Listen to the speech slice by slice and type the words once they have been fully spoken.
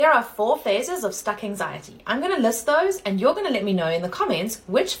There are 4 phases of stuck anxiety. I'm going to list those and you're going to let me know in the comments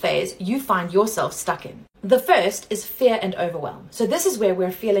which phase you find yourself stuck in. The first is fear and overwhelm. So this is where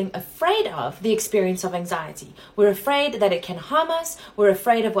we're feeling afraid of the experience of anxiety. We're afraid that it can harm us. We're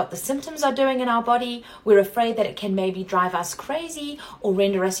afraid of what the symptoms are doing in our body. We're afraid that it can maybe drive us crazy or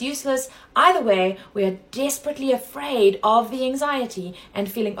render us useless. Either way, we are desperately afraid of the anxiety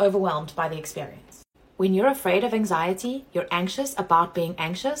and feeling overwhelmed by the experience. When you're afraid of anxiety, you're anxious about being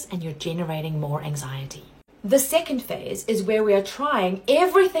anxious and you're generating more anxiety. The second phase is where we are trying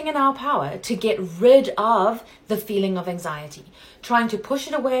everything in our power to get rid of the feeling of anxiety, trying to push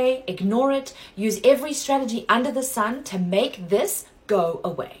it away, ignore it, use every strategy under the sun to make this go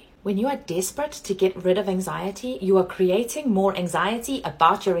away. When you are desperate to get rid of anxiety, you are creating more anxiety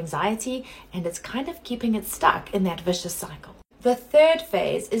about your anxiety, and it's kind of keeping it stuck in that vicious cycle. The third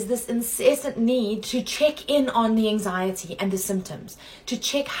phase is this incessant need to check in on the anxiety and the symptoms, to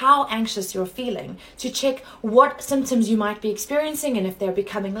check how anxious you're feeling, to check what symptoms you might be experiencing and if they're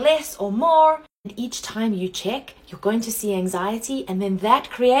becoming less or more. And each time you check, you're going to see anxiety, and then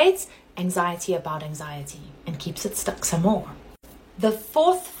that creates anxiety about anxiety and keeps it stuck some more. The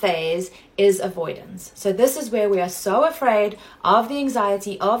fourth phase is avoidance. So this is where we are so afraid of the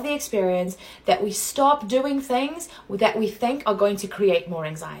anxiety, of the experience, that we stop doing things that we think are going to create more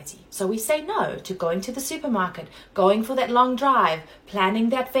anxiety. So we say no to going to the supermarket, going for that long drive, planning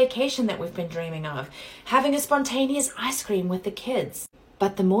that vacation that we've been dreaming of, having a spontaneous ice cream with the kids.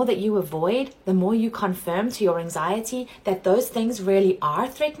 But the more that you avoid, the more you confirm to your anxiety that those things really are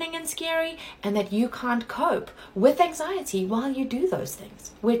threatening and scary and that you can't cope with anxiety while you do those things,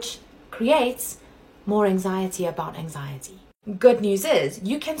 which creates more anxiety about anxiety. Good news is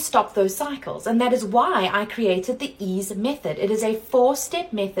you can stop those cycles, and that is why I created the EASE method. It is a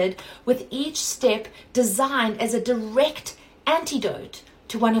 4-step method with each step designed as a direct antidote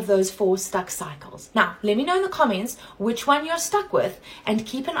to one of those 4 stuck cycles. Now, let me know in the comments which one you're stuck with, and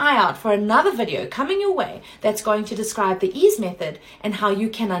keep an eye out for another video coming your way that's going to describe the EASE method and how you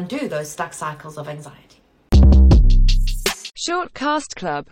can undo those stuck cycles of anxiety. Shortcast Club.